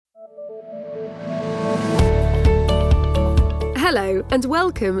Hello and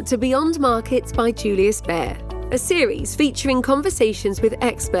welcome to Beyond Markets by Julius Baer, a series featuring conversations with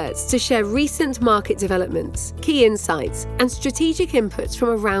experts to share recent market developments, key insights, and strategic inputs from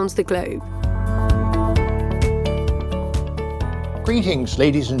around the globe. Greetings,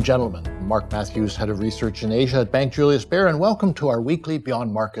 ladies and gentlemen. Mark Matthews, Head of Research in Asia at Bank Julius Baer, and welcome to our weekly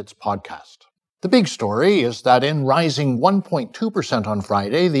Beyond Markets podcast. The big story is that in rising 1.2% on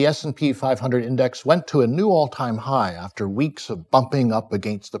Friday, the S&P 500 index went to a new all-time high after weeks of bumping up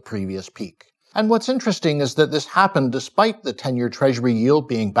against the previous peak. And what's interesting is that this happened despite the 10-year Treasury yield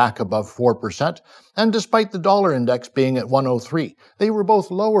being back above 4% and despite the dollar index being at 103. They were both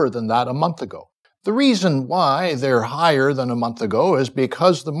lower than that a month ago. The reason why they're higher than a month ago is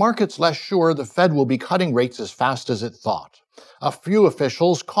because the market's less sure the Fed will be cutting rates as fast as it thought. A few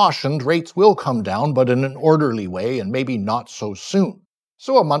officials cautioned rates will come down, but in an orderly way and maybe not so soon.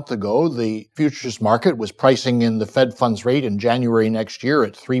 So a month ago, the futures market was pricing in the Fed funds rate in January next year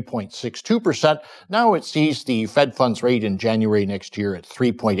at 3.62%. Now it sees the Fed funds rate in January next year at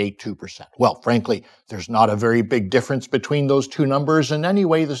 3.82%. Well, frankly, there's not a very big difference between those two numbers, and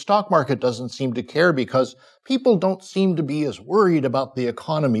anyway, the stock market doesn't seem to care because people don't seem to be as worried about the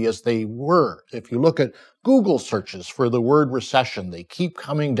economy as they were. If you look at Google searches for the word recession, they keep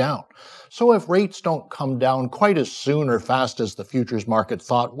coming down. So if rates don't come down quite as soon or fast as the futures market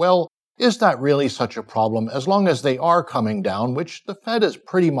thought, well, is that really such a problem as long as they are coming down, which the Fed has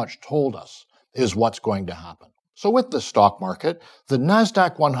pretty much told us is what's going to happen. So with the stock market, the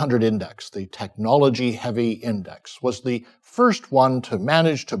NASDAQ 100 index, the technology-heavy index, was the first one to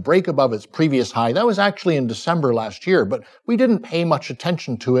manage to break above its previous high. That was actually in December last year, but we didn't pay much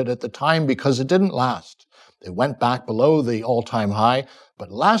attention to it at the time because it didn't last. It went back below the all-time high,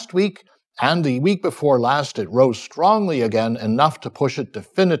 but last week and the week before last, it rose strongly again, enough to push it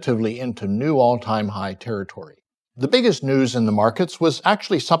definitively into new all-time high territory. The biggest news in the markets was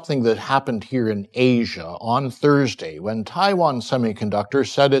actually something that happened here in Asia on Thursday when Taiwan Semiconductor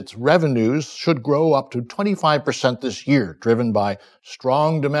said its revenues should grow up to 25% this year, driven by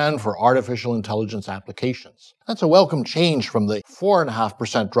strong demand for artificial intelligence applications. That's a welcome change from the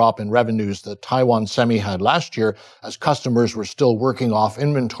 4.5% drop in revenues that Taiwan Semi had last year as customers were still working off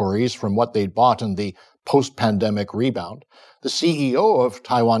inventories from what they'd bought in the post-pandemic rebound. The CEO of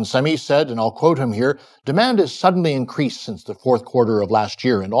Taiwan Semi said, and I'll quote him here, "Demand has suddenly increased since the fourth quarter of last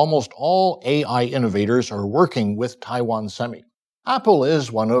year, and almost all AI innovators are working with Taiwan Semi." Apple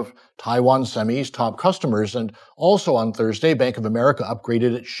is one of Taiwan Semi's top customers, and also on Thursday, Bank of America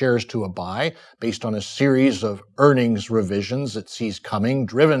upgraded its shares to a buy based on a series of earnings revisions it sees coming,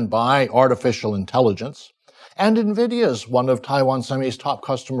 driven by artificial intelligence. And NVIDIA is one of Taiwan Semi's top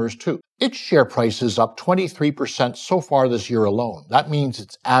customers too. Its share price is up 23% so far this year alone. That means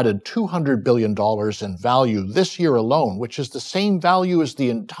it's added $200 billion in value this year alone, which is the same value as the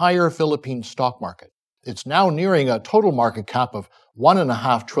entire Philippine stock market. It's now nearing a total market cap of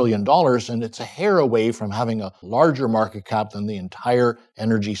 $1.5 trillion, and it's a hair away from having a larger market cap than the entire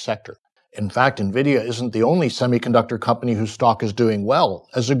energy sector. In fact, NVIDIA isn't the only semiconductor company whose stock is doing well.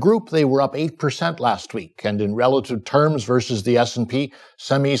 As a group, they were up 8% last week, and in relative terms versus the S&P,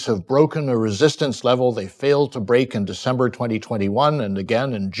 semis have broken a resistance level they failed to break in December 2021 and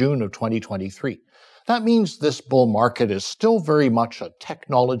again in June of 2023. That means this bull market is still very much a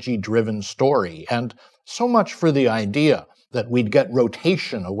technology-driven story, and so much for the idea that we'd get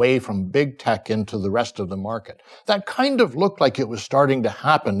rotation away from big tech into the rest of the market. That kind of looked like it was starting to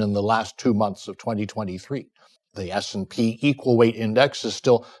happen in the last 2 months of 2023. The S&P Equal Weight Index is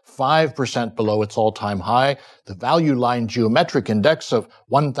still 5% below its all-time high. The Value Line Geometric Index of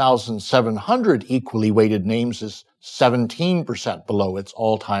 1,700 equally weighted names is 17% below its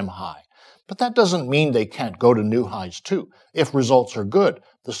all-time high. But that doesn't mean they can't go to new highs too. If results are good,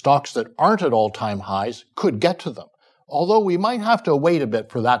 the stocks that aren't at all-time highs could get to them. Although we might have to wait a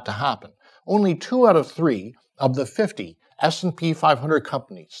bit for that to happen. Only 2 out of 3 of the 50 S&P 500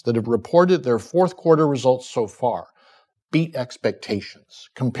 companies that have reported their fourth quarter results so far beat expectations,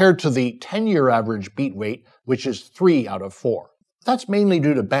 compared to the 10-year average beat rate, which is 3 out of 4. That's mainly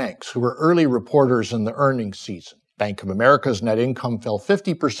due to banks who were early reporters in the earnings season. Bank of America's net income fell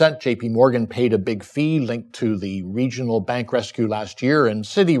 50%, JP Morgan paid a big fee linked to the regional bank rescue last year, and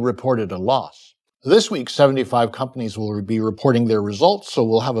Citi reported a loss. This week, 75 companies will be reporting their results, so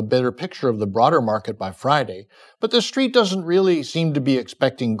we'll have a better picture of the broader market by Friday. But the street doesn't really seem to be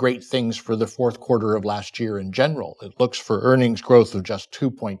expecting great things for the fourth quarter of last year in general. It looks for earnings growth of just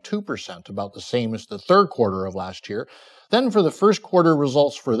 2.2%, about the same as the third quarter of last year. Then for the first quarter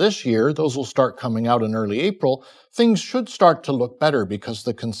results for this year, those will start coming out in early April, things should start to look better because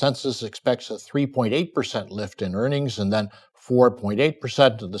the consensus expects a 3.8% lift in earnings and then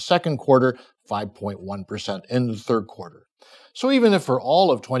 4.8% in the second quarter, 5.1% in the third quarter. So even if for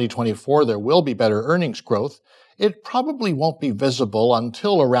all of 2024 there will be better earnings growth, it probably won't be visible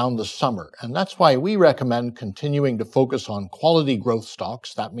until around the summer, and that's why we recommend continuing to focus on quality growth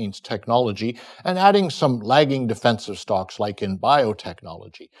stocks, that means technology, and adding some lagging defensive stocks like in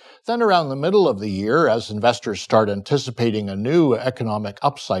biotechnology. Then around the middle of the year, as investors start anticipating a new economic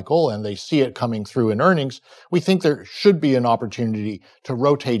upcycle and they see it coming through in earnings, we think there should be an opportunity to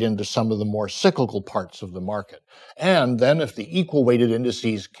rotate into some of the more cyclical parts of the market. And then if the equal-weighted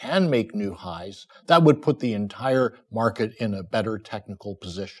indices can make new highs, that would put the entire market in a better technical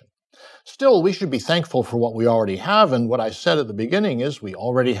position. Still, we should be thankful for what we already have, and what I said at the beginning is we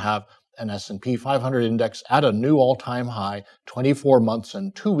already have an S&P 500 index at a new all-time high 24 months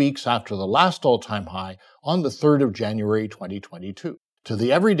and 2 weeks after the last all-time high on the 3rd of January 2022. To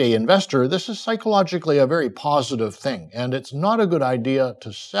the everyday investor, this is psychologically a very positive thing, and it's not a good idea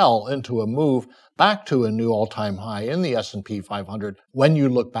to sell into a move back to a new all-time high in the S&P 500 when you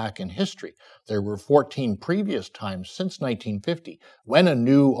look back in history. There were 14 previous times since 1950 when a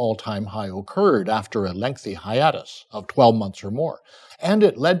new all-time high occurred after a lengthy hiatus of 12 months or more. And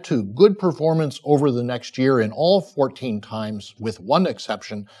it led to good performance over the next year in all 14 times, with one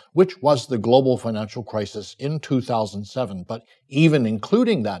exception, which was the global financial crisis in 2007. But even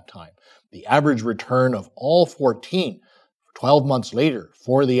including that time, the average return of all 14, 12 months later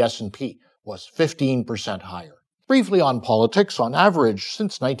for the S&P was 15% higher. Briefly on politics, on average,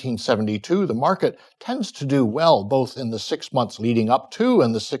 since 1972, the market tends to do well both in the 6 months leading up to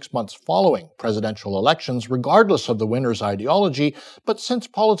and the 6 months following presidential elections, regardless of the winner's ideology. But since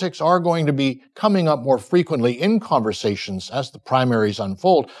politics are going to be coming up more frequently in conversations as the primaries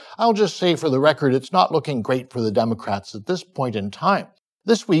unfold, I'll just say for the record, it's not looking great for the Democrats at this point in time.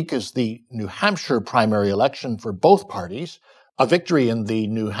 This week is the New Hampshire primary election for both parties. A victory in the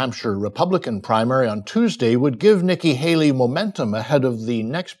New Hampshire Republican primary on Tuesday would give Nikki Haley momentum ahead of the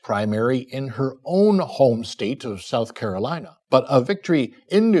next primary in her own home state of South Carolina. But a victory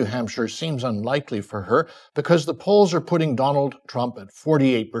in New Hampshire seems unlikely for her because the polls are putting Donald Trump at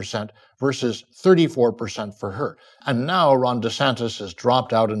 48% versus 34% for her. And now Ron DeSantis has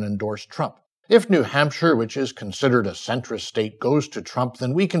dropped out and endorsed Trump. If New Hampshire, which is considered a centrist state, goes to Trump,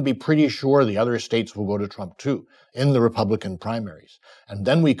 then we can be pretty sure the other states will go to Trump too in the Republican primaries. And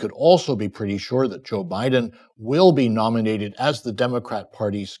then we could also be pretty sure that Joe Biden will be nominated as the Democrat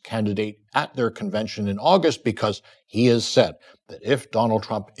Party's candidate at their convention in August, because he has said that if Donald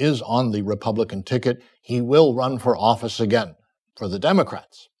Trump is on the Republican ticket, he will run for office again for the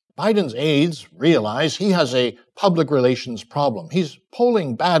Democrats. Biden's aides realize he has a public relations problem. He's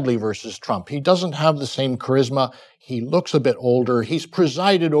polling badly versus Trump. He doesn't have the same charisma. He looks a bit older. He's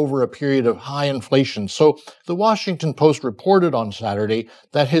presided over a period of high inflation. So the Washington Post reported on Saturday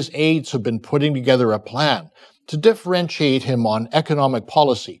that his aides have been putting together a plan to differentiate him on economic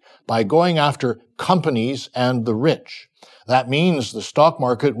policy by going after companies and the rich. That means the stock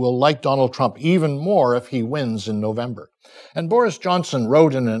market will like Donald Trump even more if he wins in November. And Boris Johnson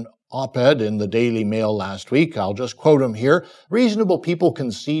wrote in an op-ed in the Daily Mail last week, I'll just quote him here, "Reasonable people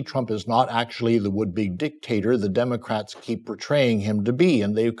can see Trump is not actually the would-be dictator the Democrats keep portraying him to be,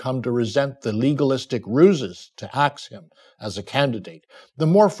 and they've come to resent the legalistic ruses to axe him as a candidate. The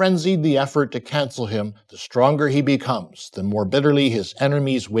more frenzied the effort to cancel him, the stronger he becomes, the more bitterly his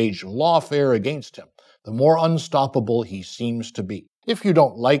enemies wage lawfare against him, the more unstoppable he seems to be." If you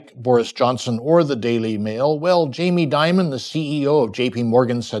don't like Boris Johnson or the Daily Mail, well, Jamie Dimon, the CEO of JP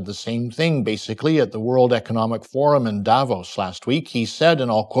Morgan, said the same thing, basically, at the World Economic Forum in Davos last week. He said, and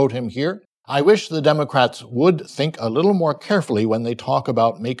I'll quote him here, "I wish the Democrats would think a little more carefully when they talk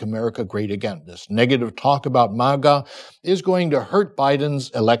about Make America Great Again. This negative talk about MAGA is going to hurt Biden's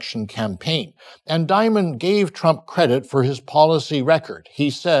election campaign." And Dimon gave Trump credit for his policy record.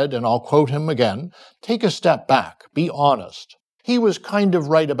 He said, and I'll quote him again, "Take a step back, be honest. He was kind of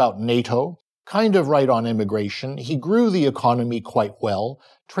right about NATO, kind of right on immigration. He grew the economy quite well.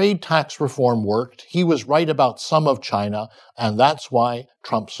 Trade tax reform worked. He was right about some of China, and that's why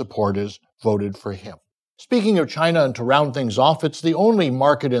Trump supporters voted for him." Speaking of China, and to round things off, it's the only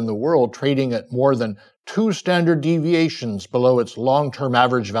market in the world trading at more than 2 standard deviations below its long-term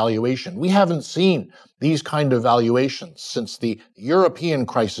average valuation. We haven't seen these kind of valuations since the European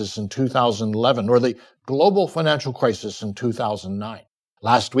crisis in 2011 or the global financial crisis in 2009.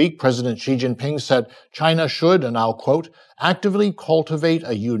 Last week, President Xi Jinping said China should, and I'll quote, "actively cultivate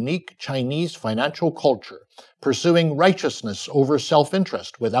a unique Chinese financial culture, pursuing righteousness over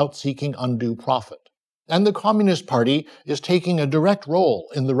self-interest without seeking undue profit." And the Communist Party is taking a direct role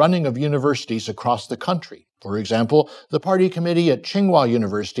in the running of universities across the country. For example, the party committee at Tsinghua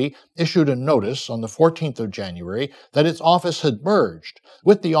University issued a notice on the 14th of January that its office had merged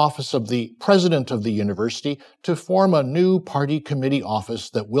with the office of the president of the university to form a new party committee office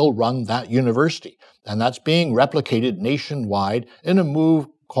that will run that university. And that's being replicated nationwide in a move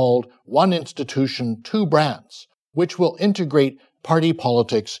called One Institution, Two Brands, which will integrate party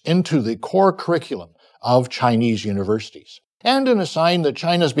politics into the core curriculum of Chinese universities. And in a sign that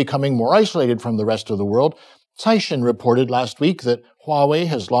China is becoming more isolated from the rest of the world, Caixin reported last week that Huawei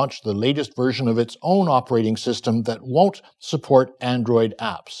has launched the latest version of its own operating system that won't support Android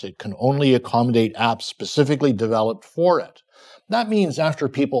apps. It can only accommodate apps specifically developed for it. That means after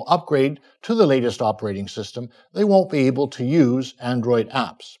people upgrade to the latest operating system, they won't be able to use Android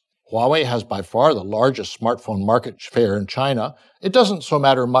apps. Huawei has by far the largest smartphone market share in China. It doesn't so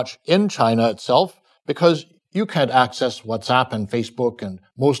matter much in China itself because you can't access WhatsApp and Facebook and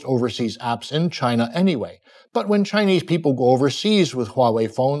most overseas apps in China anyway. But when Chinese people go overseas with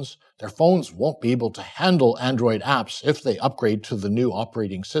Huawei phones, their phones won't be able to handle Android apps if they upgrade to the new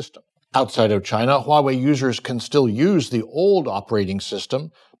operating system. Outside of China, Huawei users can still use the old operating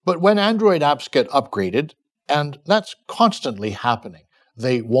system, but when Android apps get upgraded, and that's constantly happening,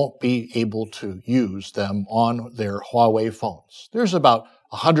 they won't be able to use them on their Huawei phones. There's about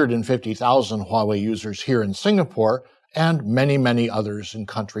 150,000 Huawei users here in Singapore and many, many others in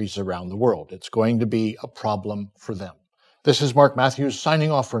countries around the world. It's going to be a problem for them. This is Mark Matthews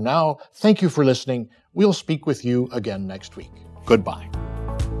signing off for now. Thank you for listening. We'll speak with you again next week. Goodbye.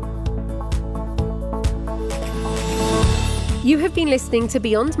 You have been listening to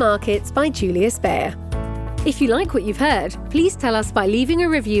Beyond Markets by Julius Baer. If you like what you've heard, please tell us by leaving a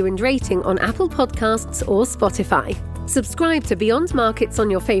review and rating on Apple Podcasts or Spotify. Subscribe to Beyond Markets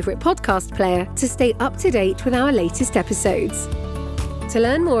on your favourite podcast player to stay up to date with our latest episodes. To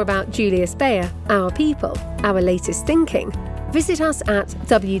learn more about Julius Baer, our people, our latest thinking, visit us at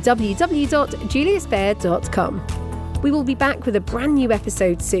www.juliusbaer.com. We will be back with a brand new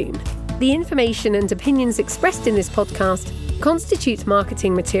episode soon. The information and opinions expressed in this podcast constitute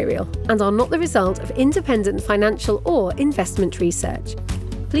marketing material and are not the result of independent financial or investment research.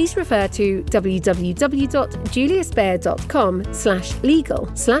 Please refer to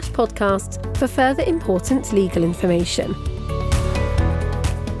www.juliusbaer.com/legal/podcast for further important legal information.